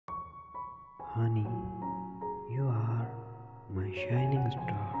Honey, you are my shining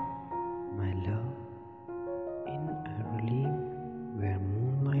star, my love, in a realm where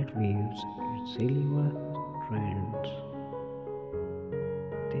moonlight weaves its silver strands.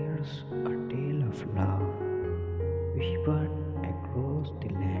 There's a tale of love whispered across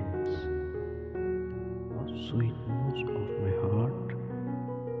the lands, of sweet moves of my heart,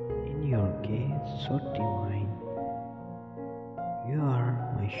 in your gaze so divine. You are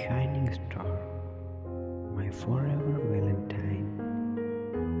my shining star, my forever valentine,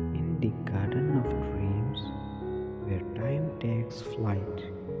 in the garden of dreams where time takes flight.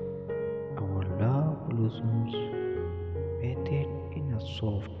 Our love blossoms, bathed in a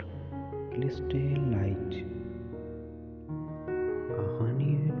soft, crystal light. A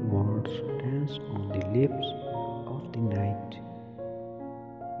honeyed words dance on the lips of the night.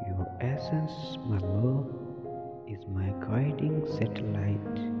 Your essence, my love, is my guiding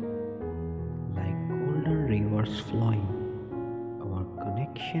satellite. Like golden rivers flowing, our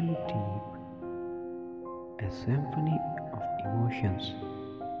connection deep, a symphony of emotions,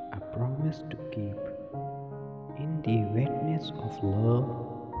 a promise to keep. In the wetness of love,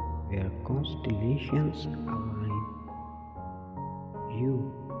 where constellations align,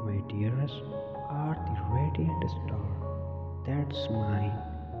 you, my dearest, are the radiant star that's mine.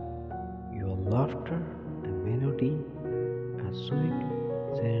 Your laughter, a melody, a sweet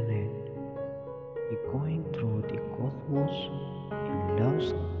serenade, echoing through the cosmos in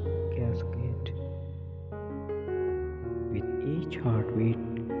love's cascade. With each heartbeat,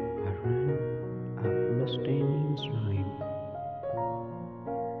 a rhyme, a bloodstaining rhyme.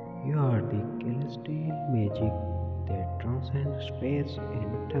 You are the celestial magic that transcends space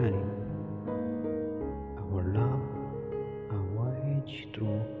and time. Our love, a voyage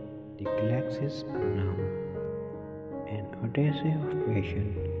through the galaxies unknown, an odyssey of passion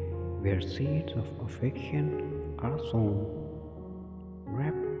where seeds of affection are sown,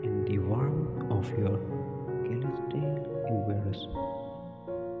 wrapped in the warmth of your celestial embrace.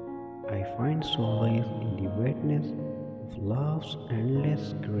 I find solace in the wetness of love's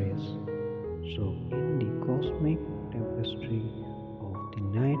endless grace. So, in the cosmic tapestry of the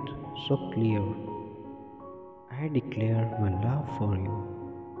night so clear, I declare my love for you,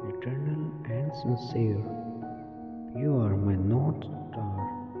 eternal and sincere. You are my North Star,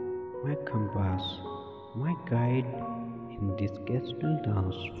 my compass, my guide in this castle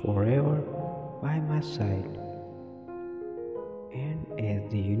dance forever by my side. And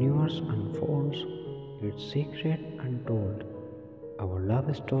as the universe unfolds its secret untold, our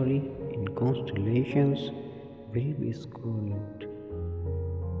love story in constellations will be scrolled.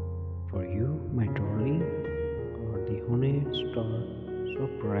 For you, my darling, are the honeyed star so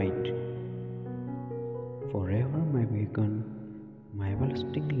bright, forever my beacon, my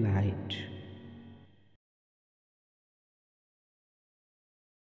everlasting light.